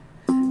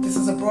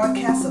is a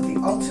broadcast of the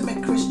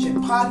Ultimate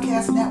Christian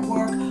Podcast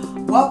Network.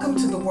 Welcome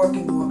to the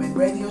Working Woman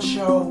radio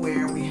show,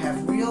 where we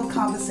have real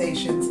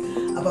conversations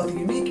about the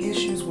unique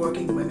issues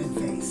working women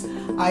face.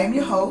 I am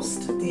your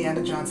host,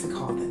 Deanna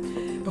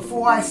Johnson-Carlin.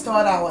 Before I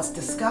start our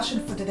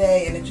discussion for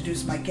today and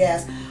introduce my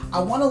guest, I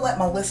want to let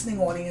my listening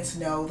audience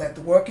know that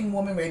the Working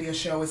Woman radio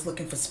show is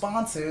looking for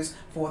sponsors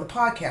for the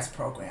podcast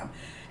program.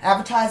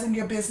 Advertising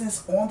your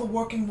business on the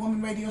Working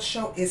Woman radio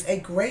show is a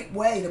great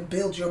way to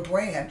build your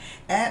brand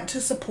and to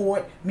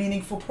support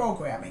meaningful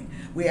programming.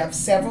 We have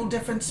several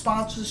different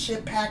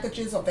sponsorship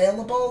packages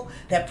available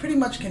that pretty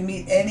much can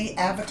meet any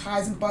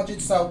advertising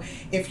budget. So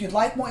if you'd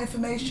like more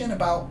information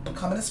about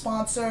becoming a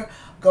sponsor,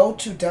 go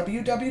to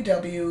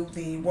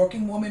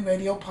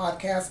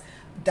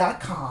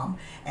www.theworkingwomanradiopodcast.com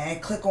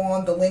and click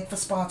on the link for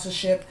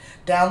sponsorship,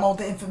 download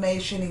the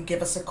information, and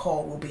give us a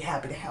call. We'll be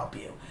happy to help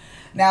you.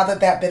 Now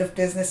that bit of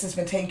business has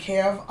been taken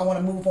care of, I want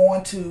to move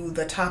on to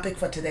the topic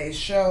for today's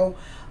show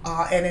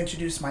and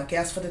introduce my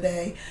guest for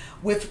today.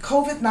 With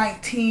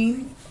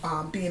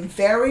COVID-19 being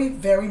very,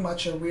 very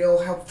much a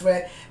real health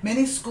threat,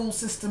 many school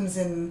systems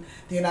in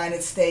the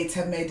United States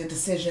have made the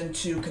decision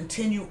to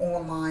continue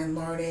online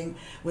learning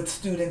with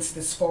students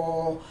this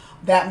fall.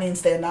 That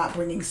means they're not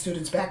bringing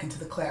students back into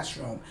the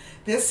classroom.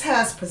 This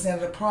has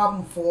presented a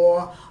problem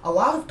for a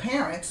lot of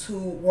parents who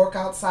work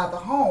outside the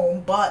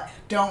home but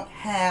don't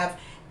have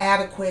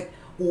adequate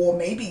or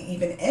maybe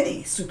even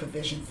any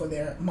supervision for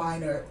their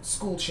minor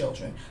school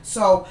children.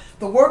 So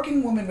the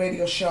Working Woman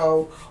radio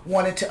show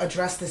wanted to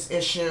address this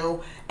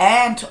issue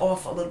and to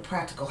offer a little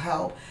practical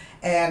help.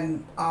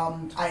 And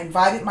I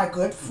invited my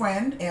good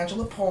friend,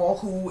 Angela Paul,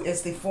 who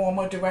is the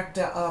former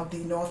director of the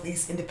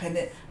Northeast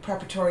Independent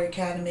Preparatory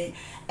Academy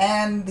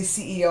and the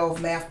CEO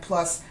of Math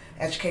Plus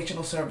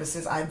Educational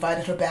Services. I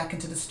invited her back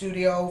into the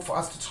studio for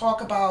us to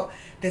talk about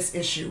this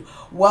issue.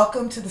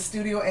 Welcome to the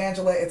studio,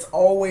 Angela. It's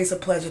always a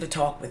pleasure to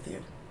talk with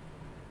you.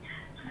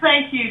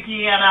 Thank you,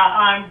 Deanna.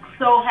 I'm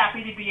so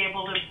happy to be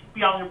able to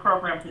be on your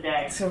program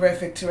today.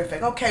 Terrific.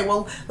 Okay,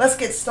 well, let's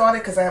get started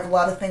because I have a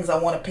lot of things I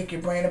want to pick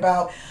your brain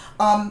about.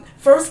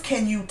 First,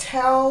 can you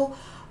tell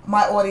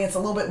my audience a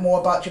little bit more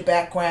about your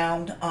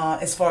background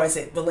as far as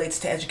it relates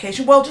to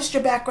education? Well, just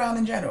your background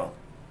in general.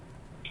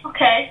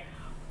 Okay.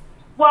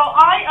 Well,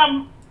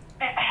 I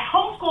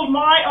homeschooled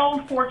my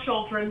own 4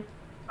 children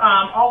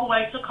all the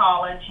way to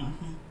college.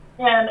 Mm-hmm.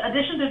 In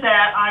addition to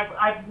that,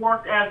 I've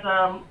worked as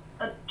a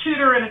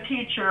tutor and a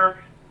teacher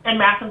in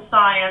math and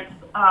science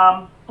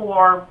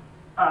for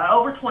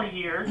over 20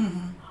 years.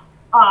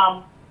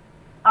 Mm-hmm.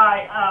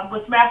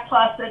 With Math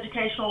Plus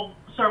Educational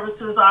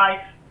Services,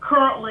 I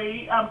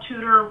currently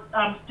tutor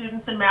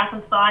students in math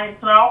and science,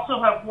 and I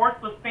also have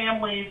worked with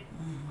families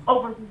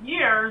over the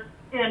years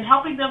in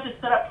helping them to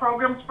set up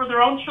programs for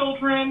their own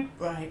children,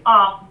 right.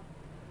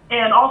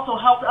 And also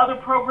helped other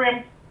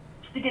programs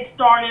to get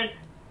started.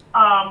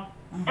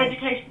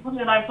 Education is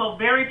something that I feel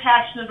very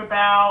passionate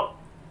about,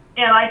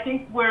 and I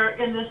think we're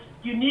in this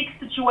unique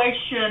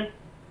situation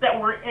that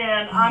we're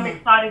in. I'm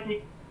excited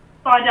to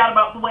find out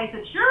about the ways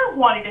that you're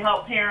wanting to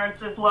help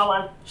parents as well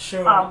as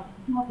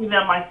helping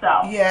them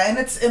myself. Yeah, and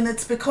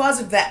it's because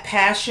of that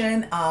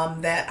passion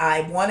that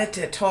I wanted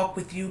to talk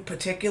with you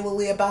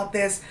particularly about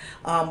this,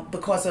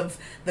 because of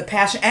the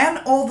passion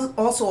and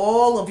also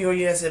all of your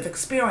years of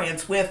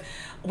experience with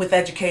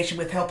education,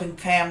 with helping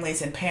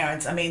families and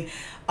parents. I mean,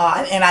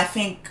 and I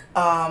think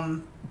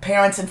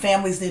parents and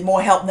families need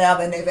more help now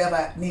than they've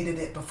ever needed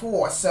it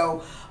before.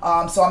 So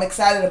I'm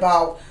excited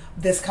about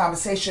this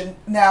conversation.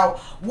 Now,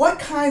 what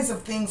kinds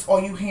of things are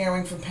you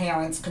hearing from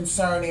parents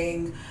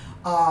concerning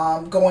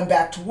going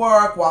back to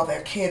work while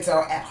their kids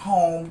are at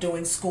home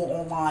doing school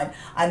online?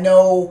 I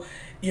know,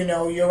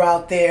 you're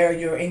out there,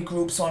 you're in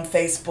groups on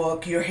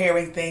Facebook, you're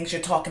hearing things,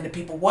 you're talking to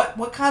people.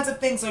 What kinds of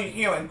things are you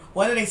hearing?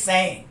 What are they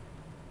saying?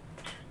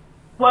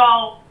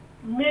 Well,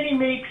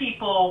 many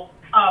people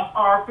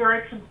are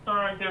very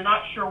concerned. They're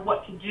not sure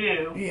what to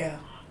do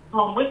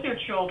with their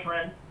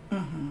children.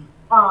 Mm-hmm.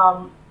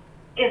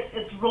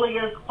 It really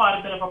is quite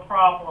a bit of a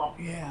problem.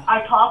 Yeah.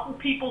 I talk with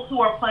people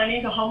who are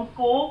planning to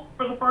homeschool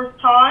for the first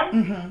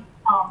time,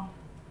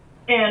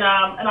 and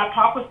I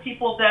talk with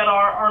people that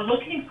are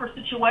looking for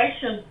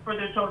situations for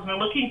their children. They're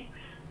looking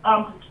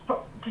to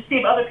see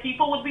if other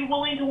people would be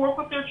willing to work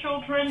with their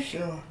children.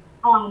 Sure.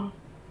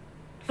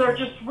 They're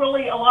just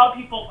really, a lot of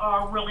people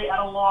are really at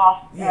a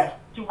loss as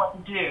to what to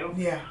do.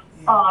 Yeah.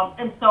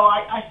 And so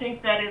I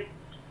think that it's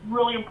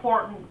really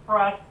important for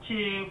us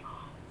to,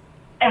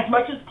 as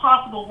much as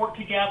possible, work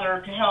together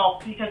to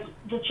help, because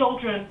the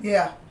children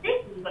here.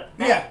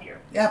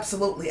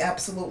 Absolutely. And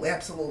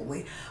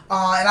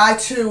I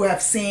too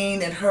have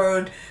seen and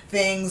heard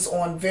things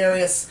on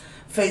various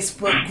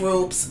Facebook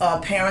groups.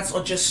 Parents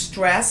are just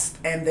stressed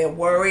and they're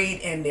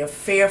worried and they're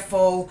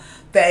fearful.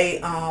 They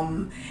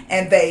want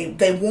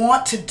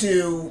to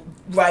do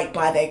right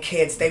by their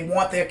kids. They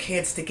want their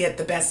kids to get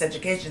the best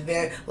education.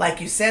 They're, like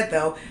you said,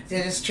 though,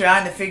 they're just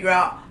trying to figure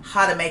out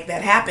how to make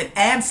that happen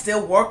and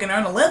still work and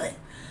earn a living.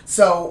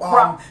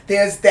 So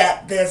there's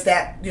that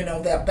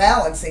that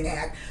balancing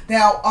act.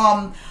 Now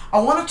I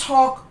want to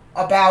talk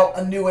about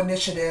a new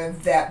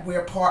initiative that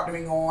we're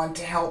partnering on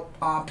to help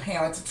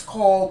parents. It's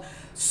called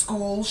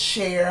School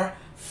Share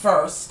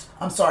First.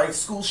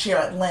 School Share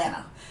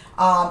Atlanta.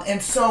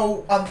 And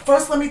so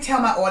first let me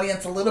tell my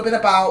audience a little bit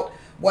about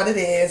what it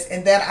is,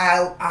 and then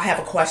I'll have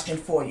a question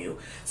for you.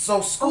 So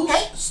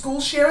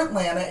School Share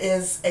Atlanta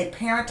is a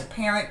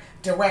parent-to-parent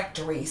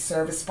directory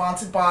service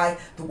sponsored by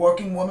the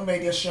Working Woman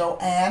Radio Show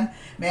and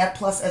Math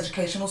Plus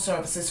Educational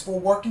Services for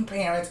working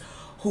parents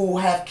who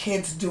have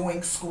kids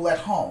doing school at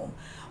home.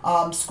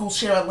 School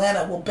Share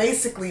Atlanta will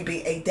basically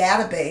be a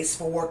database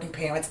for working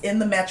parents in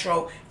the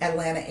metro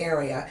Atlanta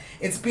area.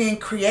 It's being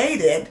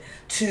created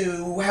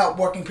to help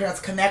working parents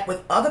connect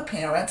with other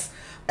parents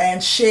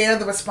and share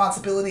the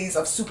responsibilities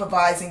of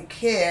supervising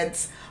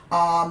kids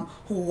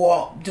who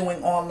are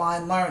doing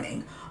online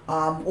learning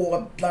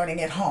or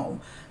learning at home.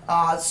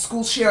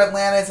 School Share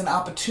Atlanta is an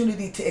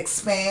opportunity to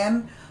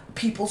expand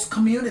people's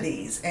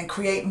communities and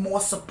create more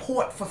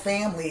support for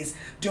families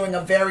during a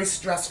very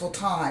stressful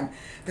time.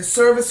 The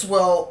service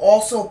will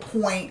also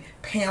point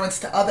parents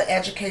to other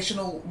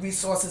educational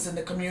resources in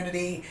the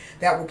community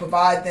that will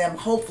provide them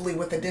hopefully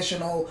with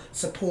additional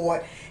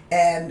support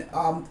and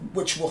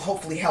which will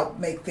hopefully help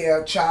make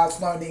their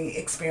child's learning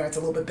experience a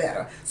little bit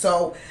better.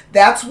 So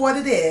that's what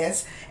it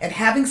is. And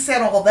having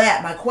said all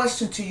that, my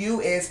question to you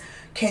is,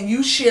 can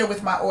you share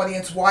with my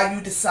audience why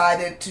you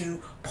decided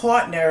to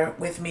partner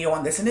with me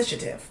on this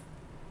initiative?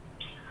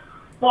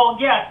 Well,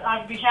 yes,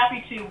 I'd be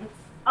happy to.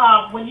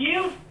 When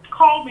you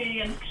called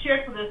me and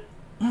shared with us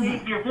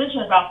your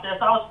vision about this,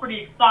 I was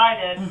pretty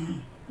excited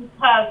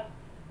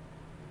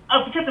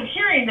because of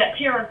hearing that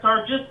parents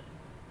are just,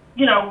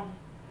 in a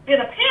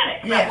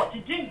panic about what to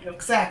do.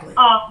 Exactly.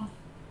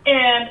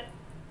 And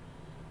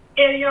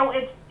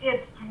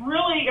it's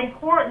really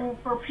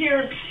important for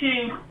parents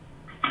to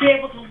be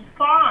able to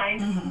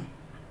find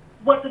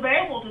what's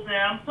available to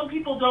them. Some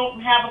people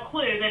don't have a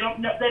clue.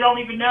 They don't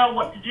even know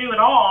what to do at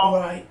all.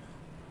 Right.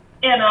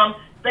 And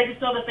they just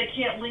know that they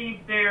can't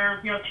leave their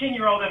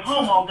 10-year-old at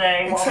home all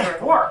day while they're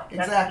at work.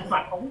 That's just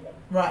not going to work.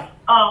 Right.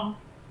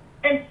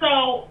 And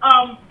so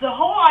the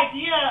whole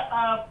idea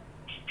of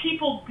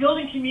people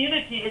building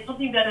community is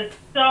something that is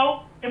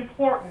so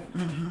important.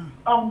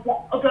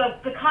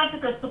 The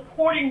concept of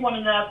supporting one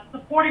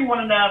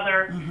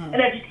another, and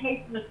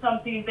education is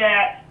something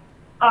that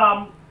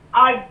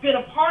I've been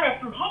a part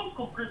of through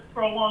homeschool groups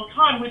for a long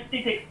time. We just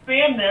need to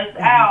expand this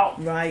out.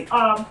 Right.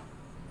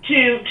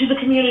 To the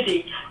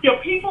community.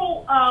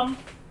 People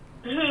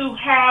who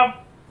have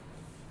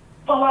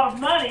a lot of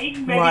money,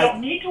 who maybe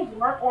don't need to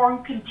work, or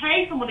who can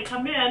pay someone to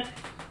come in,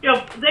 they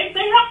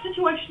have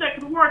situations that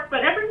can work,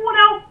 but everyone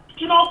else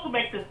can also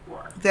make this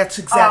work. That's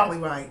exactly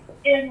right.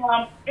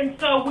 And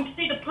so we just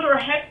need to put our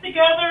heads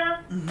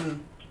together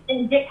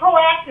and get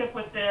proactive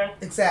with this.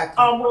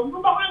 Exactly.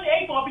 We're behind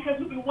the 8 ball because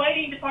we've been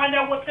waiting to find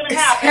out what's going to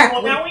happen.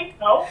 Well, now we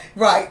know.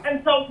 Right.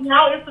 And so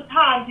now is the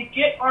time to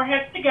get our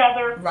heads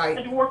together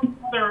and to work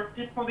together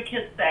just for the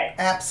kids' sake.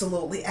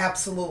 Absolutely,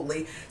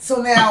 absolutely.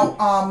 So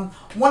now,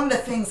 one of the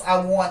things I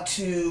want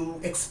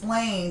to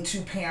explain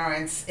to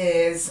parents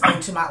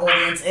and to my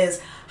audience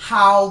is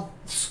how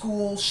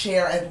School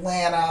Share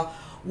Atlanta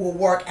will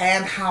work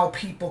and how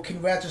people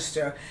can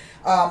register.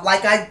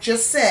 Like I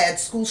just said,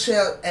 School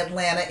Share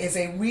Atlanta is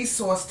a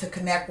resource to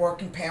connect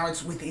working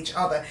parents with each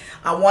other.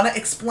 I want to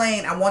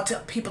explain,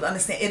 people to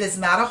understand, it is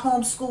not a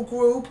homeschool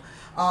group.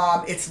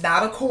 It's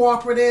not a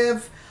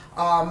cooperative.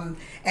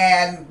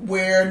 And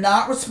we're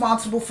not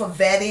responsible for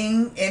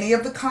vetting any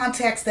of the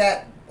contacts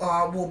that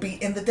will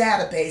be in the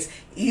database.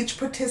 Each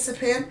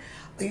participant,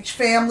 each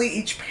family,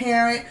 each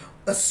parent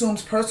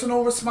assumes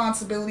personal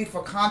responsibility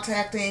for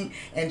contacting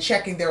and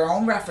checking their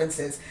own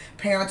references.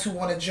 Parents who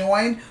want to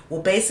join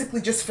will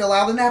basically just fill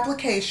out an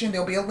application.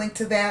 There'll be a link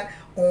to that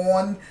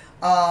on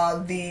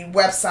the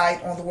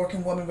website, on the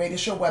Working Woman Radio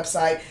Show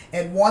website.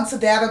 And once a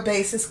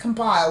database is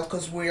compiled,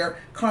 because we're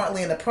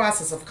currently in the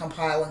process of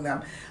compiling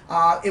them,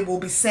 it will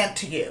be sent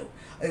to you.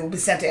 It will be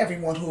sent to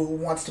everyone who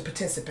wants to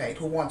participate,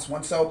 who wants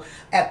one. So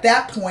at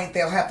that point,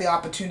 they'll have the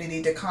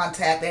opportunity to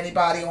contact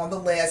anybody on the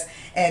list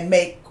and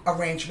make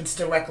arrangements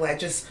directly. I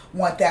just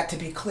want that to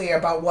be clear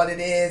about what it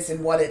is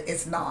and what it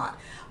is not.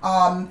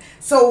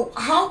 So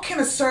how can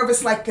a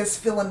service like this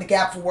fill in the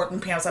gap for working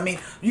parents? I mean,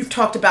 you've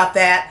talked about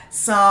that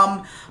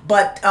some,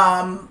 but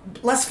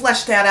let's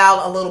flesh that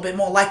out a little bit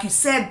more. Like you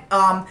said,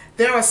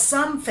 there are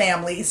some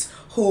families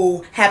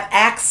who have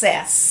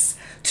access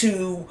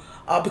to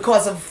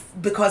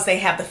because they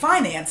have the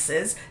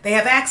finances, they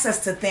have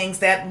access to things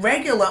that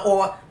regular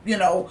or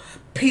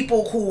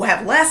people who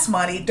have less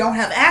money don't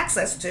have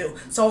access to.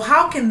 So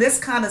how can this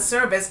kind of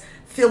service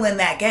fill in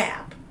that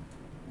gap?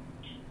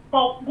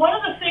 Well, one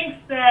of the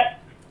things that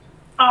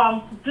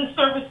this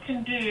service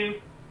can do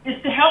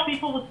is to help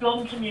people with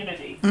building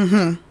community,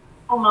 and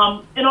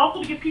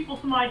also to give people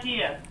some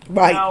ideas.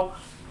 Right.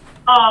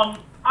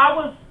 I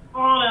was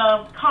on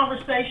a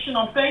conversation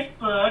on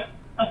Facebook,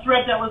 a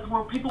thread that was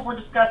where people were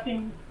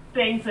discussing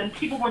things, and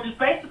people were just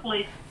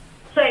basically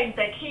saying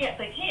they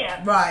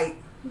can't. Right.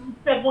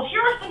 said, well,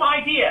 here are some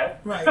ideas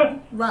Right. for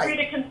Right. you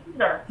to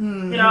consider,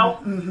 Mm-hmm. you know.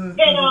 Mm-hmm.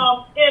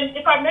 And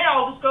if I may,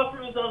 I'll just go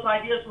through those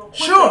ideas real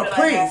quickly. Sure, that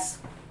please.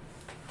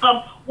 I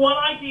have. One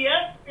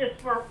idea is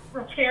for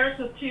parents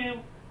with two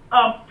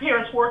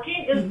parents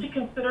working is to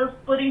consider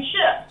splitting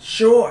shifts.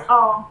 Sure.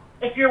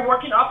 If you're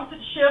working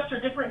opposite shifts or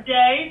different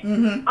days,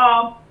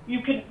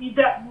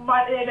 that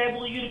might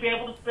enable you to be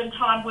able to spend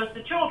time with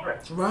the children.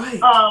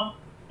 Right.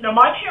 You know,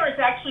 my parents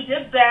actually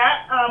did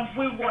that.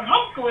 We weren't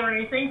homeschooling or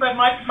anything, but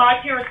my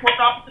parents worked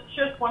opposite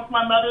shifts once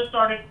my mother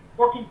started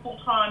working full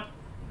time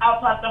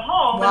outside the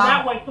home, Wow. and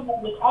that way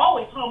someone was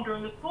always home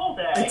during the school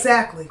day.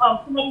 Exactly.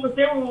 Someone was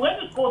there when we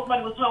went to school,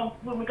 somebody was home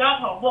when we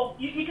got home. Well,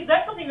 you can,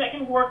 that's something that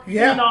can work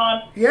depending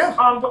on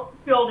what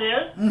the field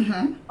is.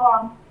 Mm-hmm.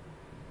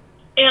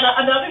 And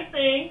another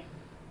thing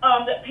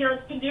that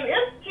parents can do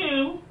is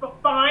to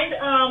find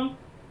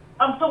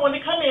someone to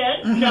come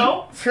in, you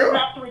know, Sure.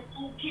 perhaps a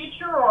retired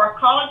teacher or a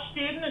college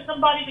student or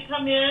somebody to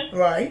come in,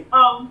 Right.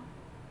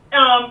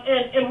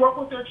 and work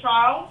with their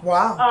child.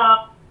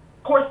 Wow.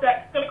 Of course,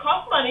 that's going to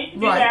cost money to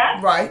do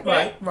that. Right.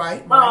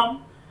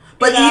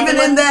 But and,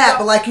 even in that,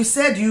 but like you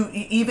said,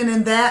 even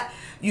in that,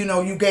 you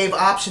know, you gave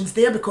options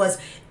there because,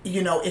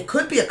 you know, it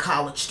could be a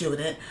college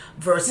student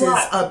versus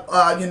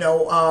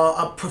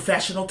a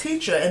professional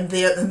teacher, and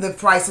the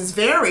prices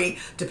vary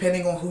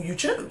depending on who you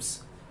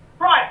choose.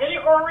 Right,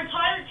 or a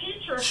retired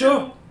teacher Sure.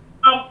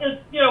 who is,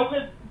 you know,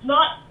 who's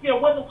not, you know,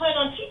 wasn't planning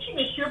on teaching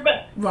this year,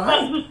 but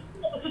who's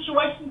in a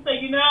situation and say,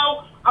 you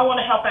know, I want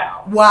to help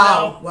out.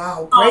 Wow, you know?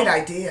 wow, great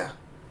idea.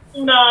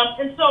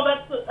 And so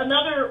that's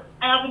another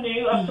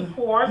avenue of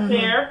support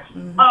there.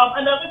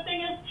 Another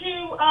thing is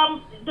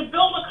to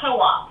build a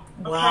co-op.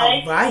 Okay?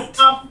 Wow, right.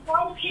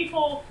 Find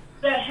people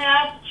that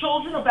have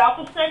children about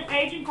the same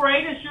age and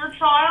grade as your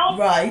child.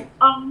 Right.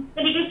 And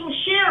to do some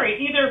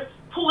sharing, either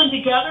pulling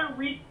together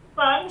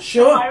funds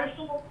Sure. to hire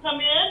someone to come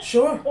in.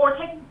 Sure. Or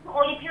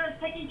the parents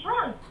taking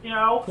turns, you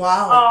know.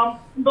 Wow.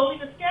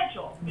 Building a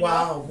schedule.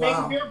 Wow,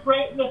 wow. Maybe you're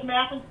great with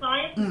math and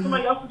science, and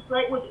somebody else is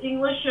great with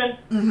English and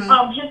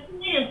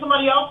history, and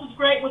somebody else is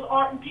great with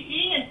art and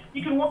PE, and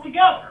you can work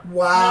together.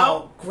 Wow, you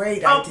know?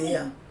 great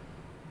idea.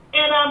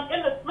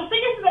 And the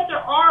thing is that there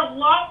are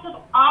lots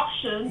of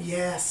options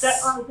Yes.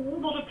 that are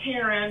available to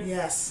parents.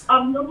 Yes.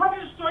 You're not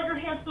going to throw your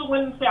hands to the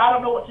wind and say, I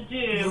don't know what to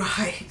do.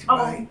 Right.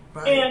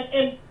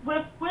 And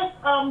with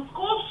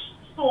school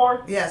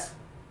stores, Yes.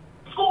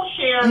 school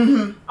share,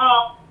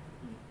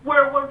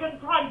 where we're going to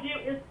try to do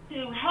is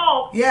to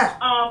help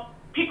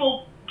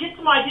people get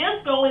some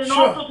ideas going, and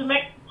also to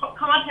make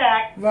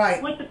contact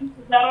with the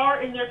people that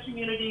are in their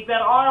community,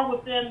 that are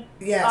within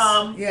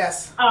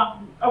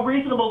a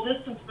reasonable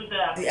distance for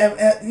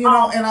them. You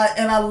know, and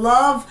I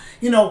love,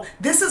 you know,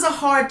 this is a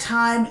hard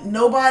time.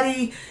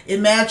 Nobody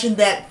imagined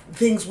that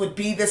things would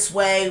be this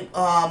way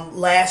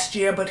last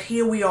year, but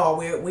here we are.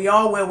 We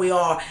are where we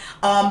are.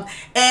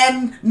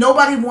 And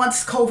nobody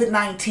wants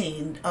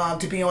COVID-19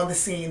 to be on the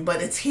scene,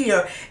 but it's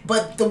here.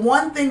 But the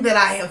one thing that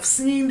I have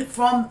seen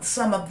from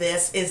some of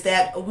this is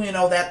that, you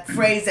know, that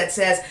phrase that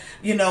says,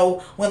 you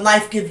know, when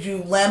life gives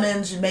you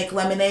lemons, you make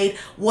lemonade.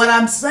 What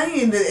I'm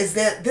saying is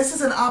that this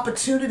is an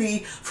opportunity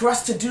for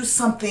us to do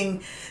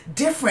something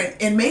different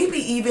and maybe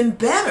even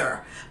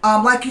better.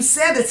 Like you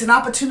said, it's an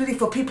opportunity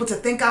for people to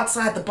think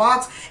outside the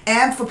box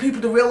and for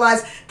people to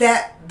realize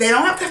that they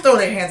don't have to throw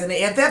their hands in the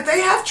air, that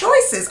they have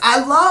choices.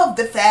 I love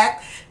the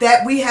fact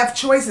that we have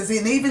choices,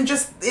 and even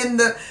just in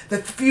the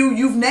few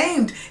you've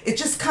named, it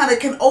just kind of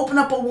can open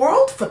up a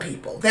world for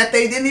people that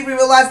they didn't even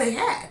realize they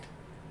had.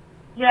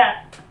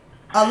 Yeah.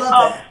 I love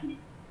that.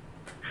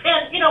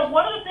 And, you know,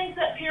 one of the things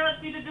that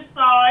parents need to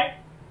decide,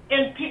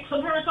 and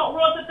some parents don't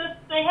realize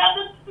that they have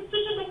this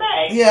decision to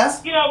make.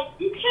 Yes. You know,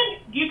 you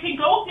can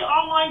go with the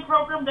online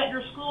program that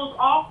your school is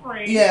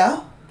offering.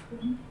 Yeah.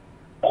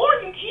 Or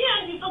you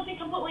can do something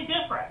completely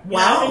different.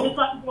 Wow. You know, and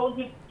decide to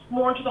go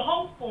more into the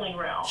homeschooling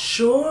realm.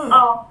 Sure.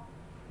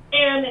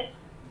 And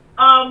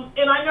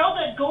I know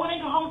that going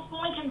into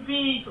homeschooling can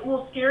be a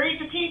little scary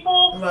to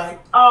people. Right.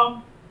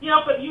 You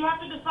know, but you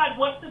have to decide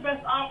what's the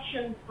best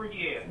option for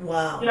you.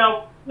 Wow. You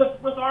know,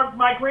 with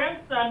my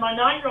grandson, my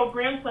 9-year-old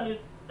grandson is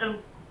going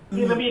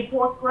to be in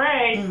 4th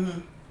grade.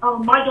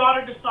 My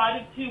daughter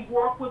decided to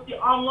work with the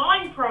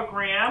online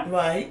program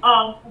that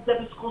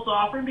the school's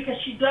offering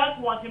because she does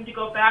want him to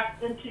go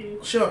back into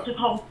just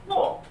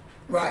homeschool.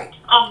 Right.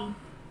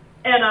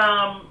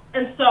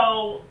 And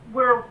so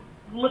we're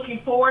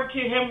looking forward to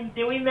him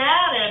doing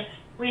that, and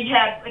we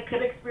had a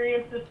good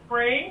experience this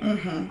spring.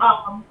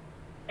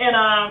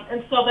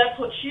 And so that's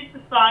what she's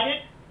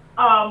decided.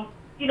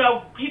 You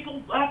know,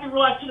 people have to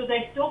realize too that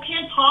they still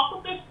can talk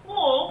with their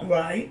school.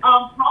 Right.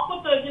 Talk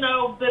with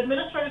the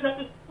administrators at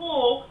the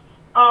school.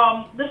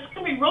 This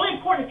can be really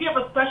important if you have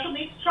a special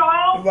needs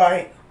child.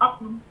 Right.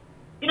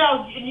 You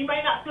know, and you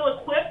may not feel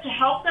equipped to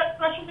help that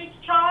special needs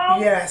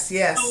child. Yes. You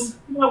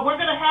know, we're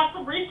going to have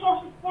some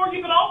resources for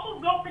you, but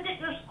also don't forget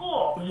your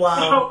school. Wow.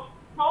 So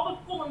call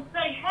the school and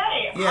say,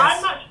 hey,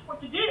 I'm not sure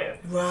what to do.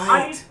 Right.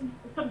 I need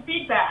some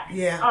feedback.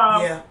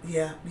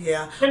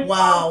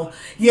 Wow.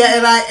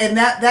 Yeah, and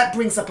that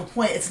brings up a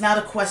point. It's not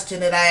a question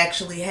that I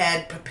actually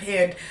had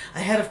prepared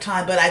ahead of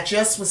time, but I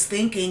just was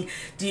thinking,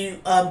 do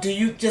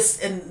you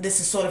just, and this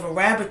is sort of a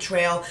rabbit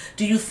trail,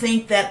 do you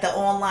think that the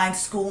online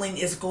schooling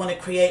is going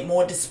to create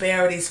more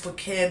disparities for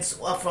kids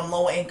from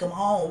lower income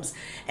homes?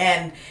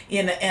 And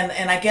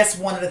I guess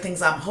one of the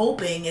things I'm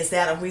hoping is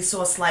that a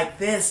resource like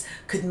this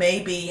could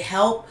maybe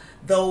help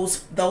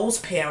those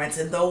parents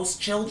and those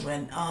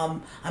children.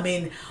 I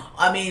mean,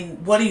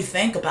 what do you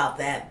think about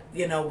that?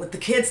 With the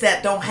kids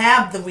that don't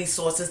have the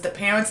resources, the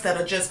parents that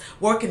are just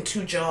working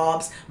 2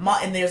 jobs,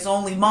 and there's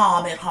only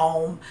mom at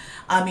home.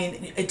 I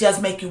mean, it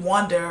does make you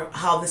wonder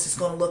how this is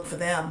going to look for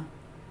them.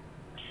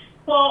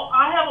 Well,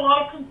 I have a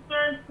lot of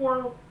concern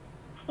for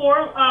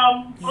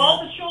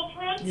all the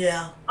children.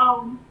 Yeah.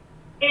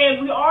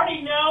 And we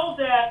already know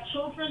that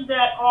children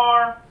that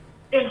are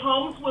in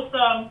homes with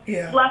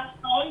less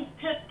funds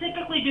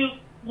typically do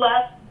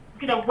less,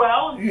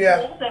 well in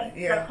school.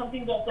 That's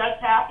something that does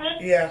happen.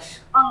 Yes.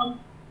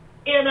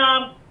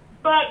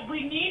 But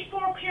we need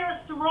for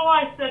parents to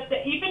realize that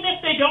even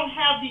if they don't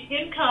have the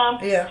income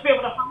to be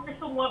able to hire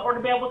someone or to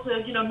be able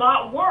to,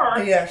 not work,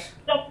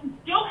 that we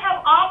still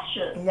have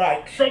options.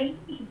 Right. They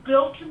need to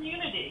build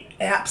community.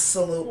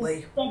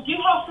 Absolutely. They do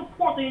have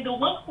support. They need to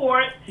look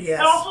for it. Yes.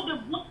 And also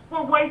to look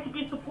for ways to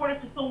be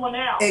supportive to someone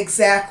else.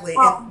 Exactly.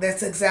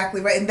 That's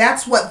exactly right. And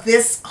that's what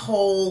this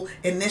whole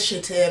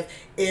initiative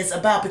is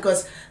about,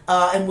 because,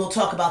 and we'll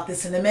talk about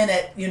this in a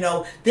minute,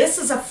 this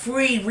is a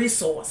free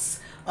resource.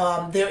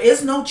 There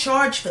is no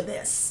charge for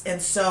this. And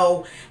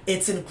so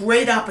it's a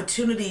great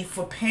opportunity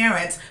for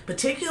parents,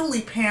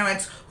 particularly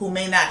parents who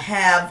may not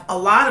have a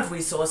lot of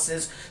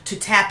resources, to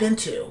tap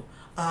into.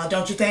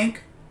 Don't you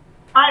think?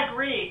 I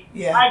agree.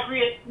 Yeah. I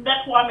agree.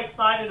 That's why I'm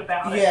excited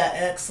about it. Yeah,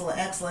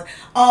 excellent.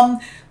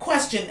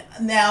 Question.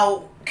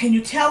 Now, can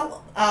you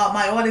tell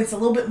my audience a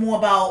little bit more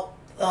about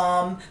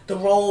the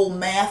role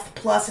Math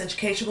Plus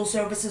Educational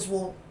Services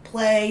will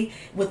play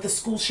with the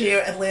School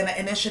Share Atlanta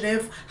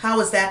initiative?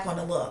 How is that going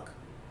to look?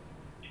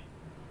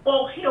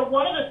 Well,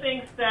 one of the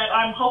things that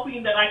I'm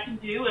hoping that I can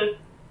do is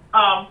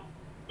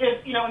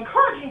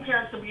encouraging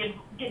parents to get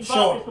involved.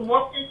 Sure. Because the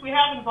more parents we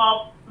have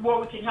involved, the more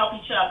we can help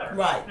each other.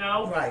 Right.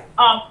 Right.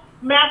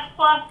 Math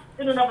Plus,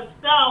 in and of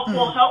itself,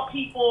 will help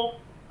people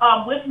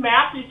with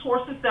math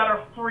resources that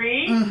are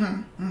free,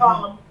 and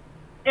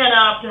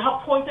to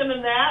help point them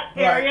in that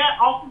area. Right.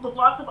 Also, with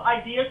lots of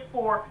ideas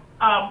for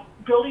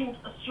building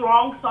a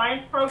strong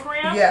science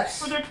program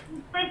for their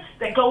children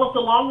that goes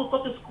along with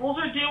what the schools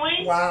are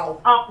doing.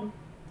 Wow.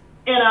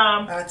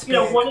 That's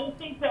big. One of the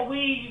things that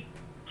we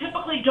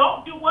typically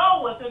don't do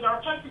well with in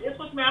our country is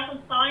with math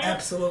and science.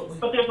 Absolutely.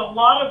 But there's a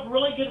lot of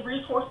really good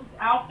resources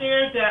out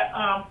there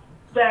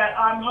that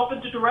I'm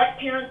hoping to direct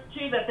parents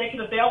to, that they can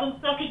avail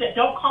themselves to, that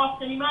don't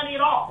cost any money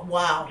at all.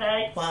 Wow.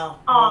 Okay.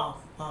 Wow.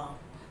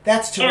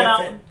 That's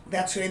terrific.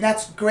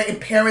 That's great.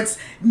 And parents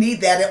need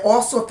that. And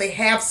also, if they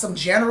have some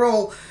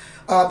general,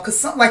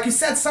 because like you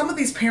said, some of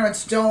these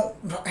parents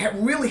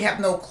really have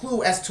no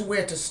clue as to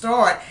where to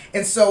start.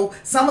 And so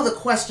some of the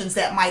questions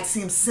that might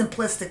seem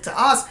simplistic to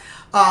us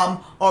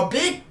are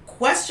big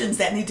questions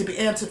that need to be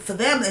answered for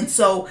them. And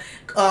so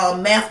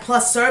Math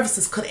Plus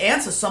services could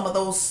answer some of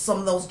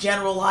those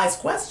generalized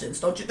questions,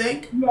 don't you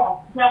think? Yeah,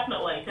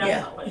 definitely.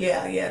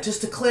 Yeah.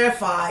 Just to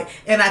clarify,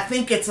 and I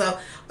think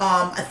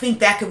I think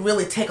that could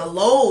really take a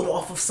load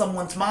off of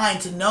someone's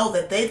mind to know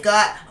that they've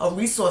got a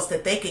resource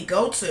that they can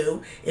go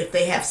to if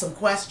they have some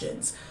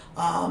questions.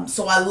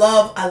 So I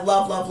love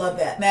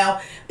that.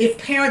 Now, if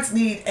parents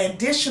need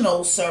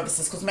additional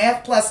services, because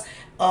Math Plus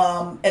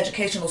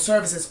Educational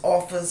Services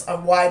offers a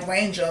wide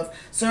range of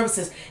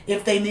services.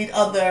 If they need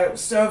other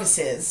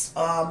services,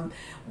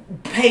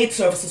 paid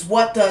services,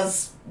 what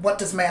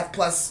does Math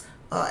Plus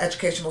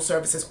Educational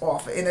Services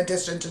offer in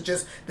addition to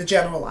just the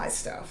generalized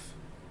stuff?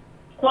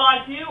 Well,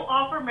 I do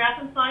offer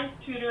math and science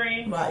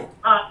tutoring. Right.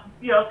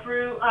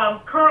 Through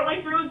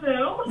currently through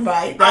Zoom.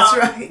 Right. That's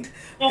right.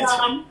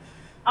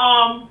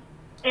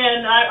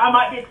 And I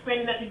might be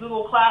expanding that to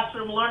Google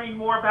Classroom, learning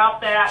more about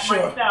that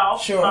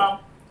myself. Sure.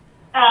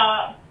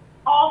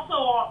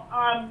 Also,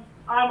 I'm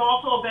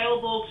also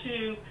available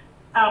to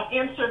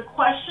answer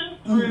questions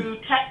through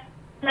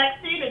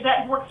texting.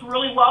 That works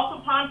really well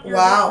sometimes. You're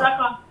stuck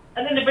on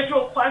an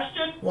individual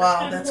question.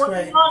 Wow, that's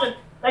great. And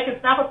they can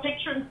snap a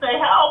picture and say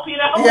help,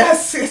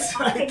 Yes,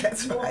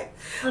 that's right.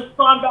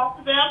 Respond back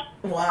to them.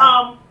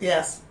 Wow.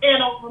 Yes.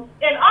 And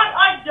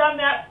I've done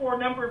that for a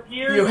number of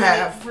years. You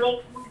have.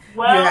 Really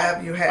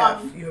well. You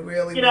have. You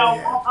really have.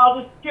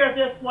 I'll just share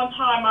this. One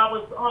time I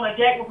was on a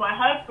date with my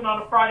husband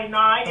on a Friday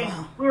night,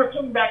 and we were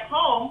coming back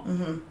home.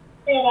 Mm-hmm.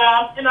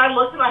 And I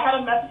looked, and I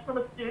had a message from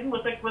a student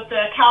with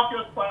a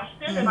calculus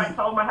question, and I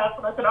told my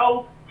husband, I said,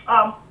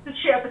 since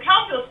she has a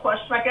calculus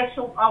question, I guess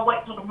I'll wait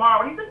until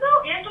tomorrow. And he said,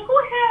 no, Angela, go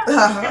ahead. And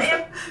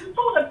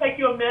Angela, it'll take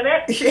you a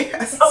minute.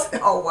 Yes.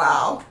 Oh,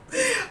 wow.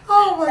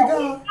 Oh, my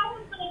God.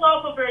 He's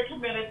also very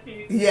committed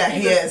to. Yeah,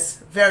 he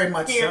is. Very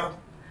much so.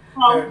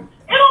 And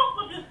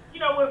also just,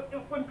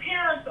 when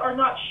parents are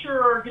not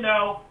sure,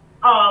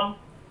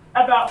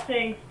 about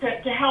things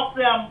to help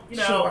them,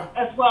 Sure.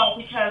 as well,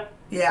 because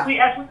Yeah.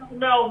 as we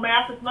know,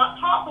 math is not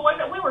taught the way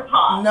that we were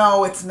taught.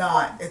 No, it's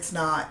not. It's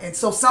not. And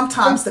so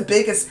sometimes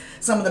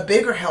some of the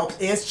bigger help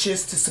is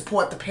just to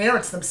support the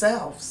parents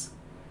themselves.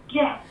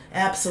 Yeah.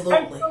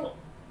 Absolutely.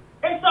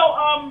 And so,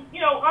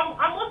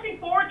 I'm looking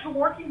forward to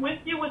working with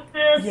you with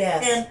this.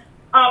 Yes.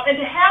 And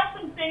to have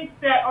some things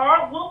that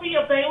will be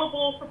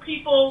available for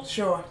people.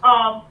 Sure.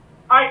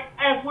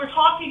 As we're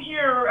talking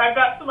here, I've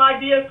got some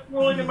ideas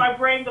swirling in my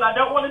brain that I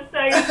don't want to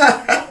say.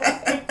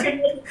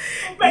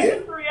 Make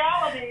this a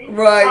reality.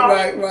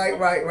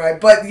 Right.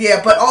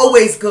 But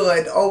always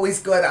good.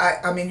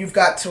 I mean, you've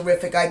got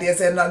terrific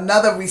ideas. And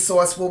another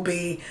resource will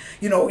be,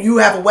 you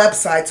have a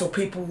website, so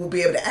people will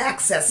be able to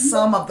access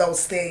some of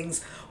those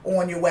things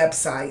on your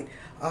website.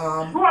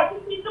 Right. We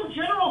see some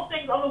general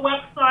things on the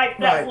website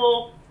that Right.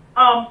 will,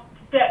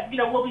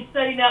 we'll be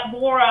setting up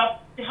more of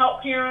to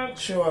help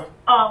parents. Sure.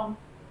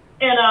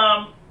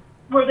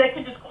 Where they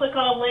can just click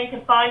on a link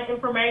and find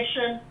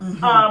information.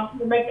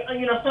 Make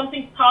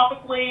something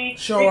topically.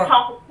 Sure. Big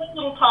topics,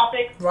 little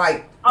topics.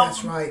 Right.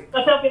 That's right.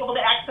 That they'll be able to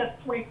access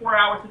 24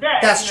 hours a day.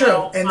 That's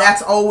true, and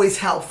that's always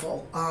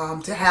helpful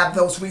to have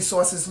those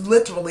resources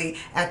literally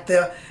at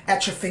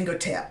your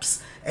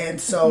fingertips.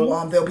 And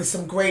so there'll be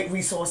some great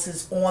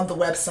resources on the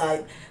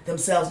website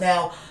themselves.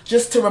 Now,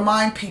 just to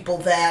remind people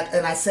that,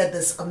 and I said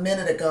this a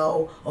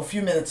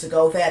few minutes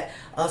ago, that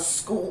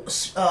School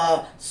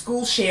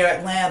Share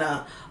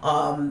Atlanta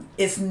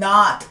is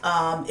not,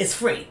 it's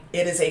free.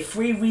 It is a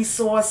free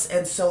resource,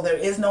 and so there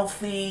is no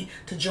fee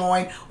to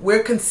join.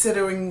 We're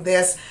considering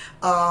this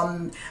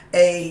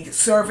a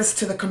service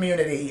to the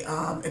community,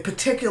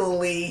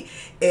 particularly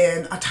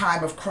in a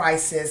time of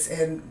crisis.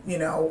 And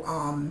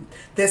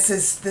this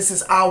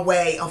is our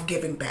way of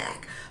giving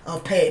back,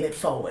 of paying it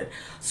forward.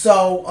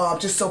 So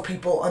just so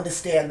people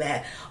understand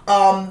that,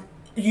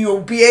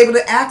 you'll be able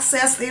to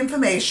access the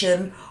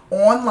information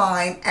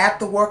online at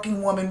the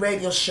Working Woman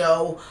Radio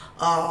Show.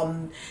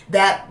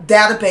 That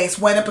database,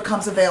 when it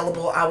becomes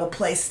available, I will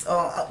place.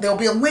 There'll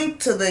be a link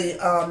to the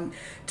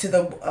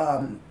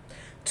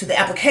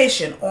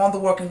application on the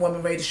Working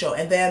Woman Radio Show,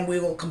 and then we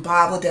will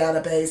compile the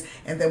database,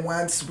 and then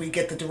once we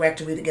get the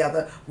directory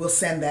together, we'll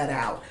send that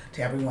out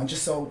to everyone,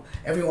 just so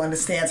everyone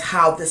understands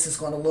how this is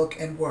going to look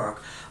and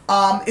work.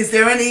 Is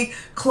there any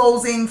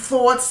closing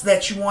thoughts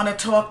that you want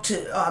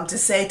to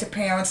say to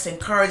parents to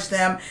encourage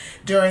them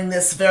during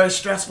this very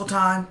stressful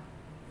time?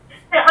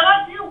 Yeah, and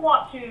I do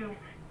want to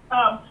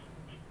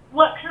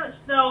let parents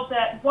know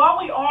that while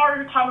we are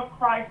in a time of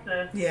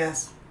crisis,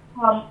 yes,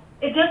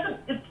 it's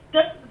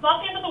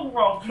not the end of the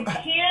world. You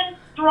can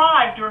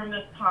thrive during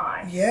this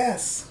time.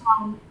 Yes.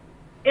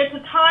 It's a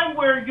time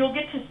where you'll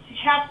get to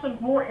have some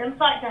more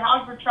insight to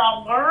how your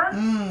child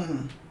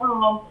learns.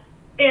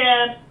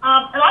 And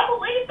I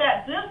believe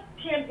that this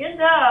can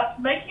end up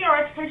making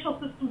our educational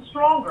system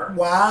stronger.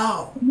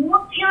 Wow. The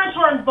more parents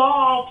are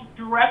involved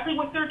directly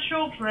with their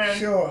children,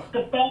 sure,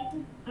 the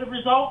better the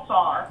results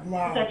are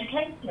wow. with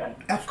education.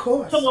 Of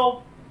course.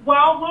 So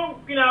while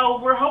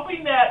we're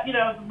hoping that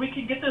we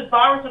can get this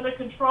virus under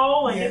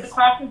control and yes. get the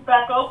classrooms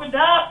back opened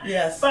up.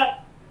 Yes.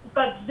 But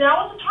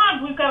now is the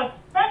time. We've got a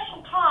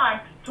special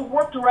time to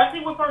work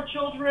directly with our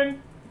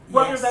children,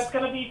 whether yes. that's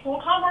going to be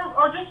full-time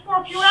or just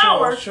for a few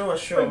hours. Sure.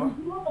 But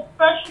we have a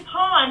special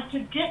time to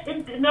get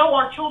to know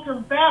our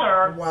children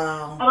better.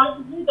 Wow. And I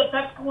believe that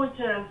that's going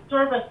to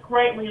serve us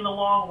greatly in the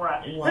long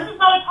run. Wow. This is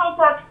not a time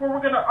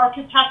where our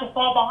kids have to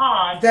fall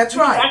behind. That's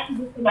right.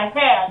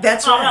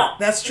 That's right.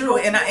 That's true.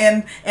 And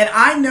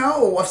I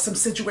know of some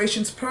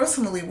situations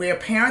personally where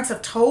parents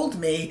have told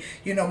me,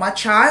 my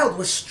child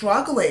was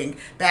struggling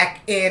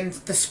back in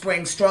the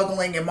spring,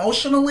 struggling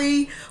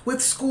emotionally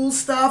with school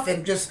stuff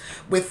and just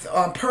with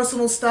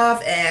personal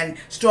stuff, and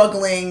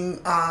struggling,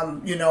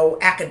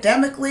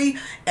 academically.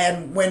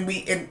 And when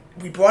we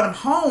brought them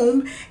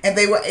home, and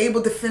they were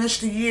able to finish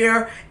the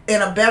year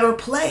in a better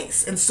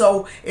place. And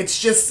so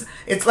it's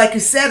like you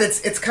said,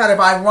 it's kind of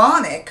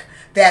ironic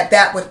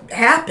that would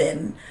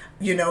happen,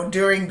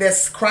 during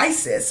this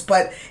crisis,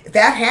 but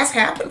that has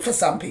happened for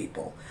some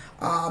people.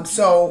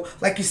 So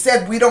like you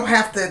said,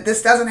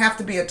 this doesn't have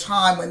to be a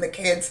time when the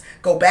kids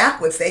go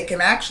backwards. They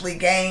can actually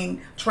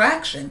gain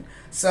traction.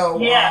 So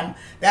yeah.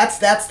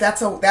 That's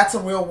a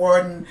real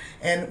word,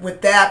 and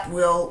with that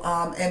we'll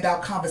end our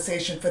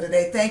conversation for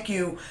today. Thank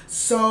you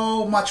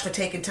so much for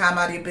taking time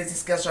out of your busy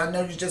schedule. I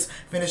know you just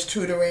finished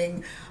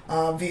tutoring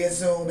via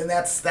Zoom, and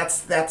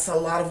that's a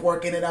lot of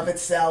work in and of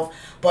itself.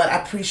 But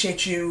I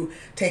appreciate you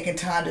taking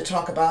time to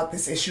talk about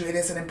this issue. It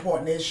is an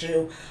important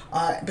issue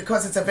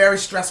because it's a very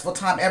stressful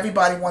time.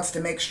 Everybody wants to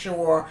make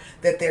sure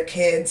that their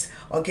kids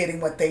are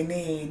getting what they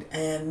need,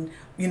 and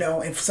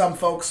and some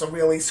folks are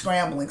really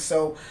scrambling.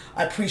 So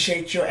I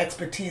appreciate your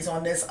expertise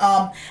on this,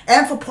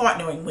 and for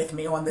partnering with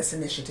me on this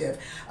initiative.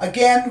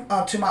 Again,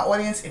 to my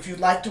audience, if you'd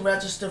like to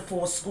register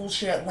for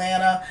SchoolShare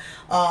Atlanta,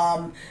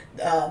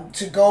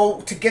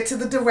 to get to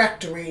the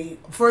directory,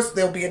 first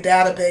there'll be a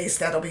database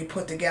that'll be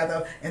put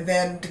together, and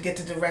then to get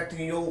to the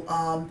directory, you'll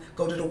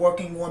go to the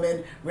Working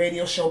Woman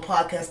Radio Show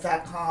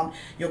Podcast.com.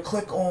 You'll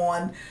click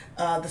on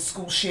the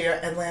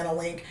SchoolShare Atlanta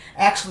link.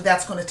 Actually,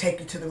 that's going to take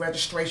you to the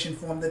registration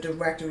form. The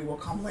directory will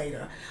come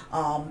later,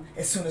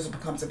 as soon as it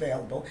becomes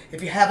available.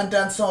 If you haven't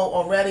done so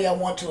already, I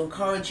want to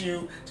encourage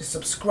you to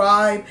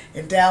subscribe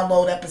and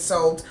download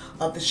episodes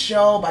of the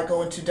show by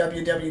going to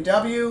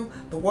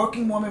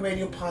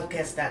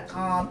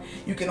www.theworkingwomanradiopodcast.com.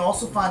 You can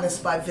also find us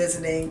by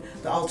visiting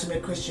the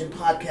Ultimate Christian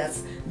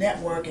Podcast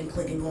Network and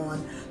clicking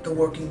on the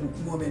Working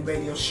Woman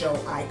Radio Show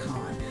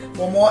icon.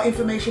 For more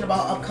information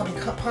about upcoming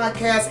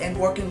podcasts and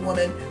Working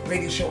Woman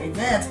Radio Show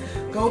events,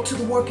 go to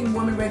the Working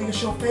Woman Radio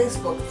Show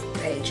Facebook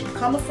page.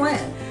 Become a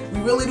friend.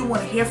 We really do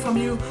want to hear from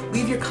you.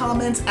 Leave your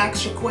comments,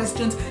 ask your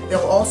questions.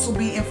 There'll also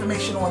be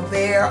information on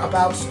there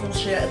about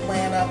SchoolShare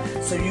Atlanta,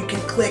 so you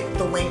can click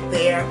the link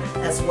there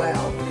as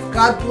well.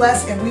 God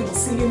bless, and we will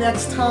see you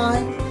next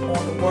time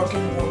on the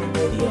Working Woman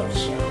Radio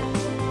Show.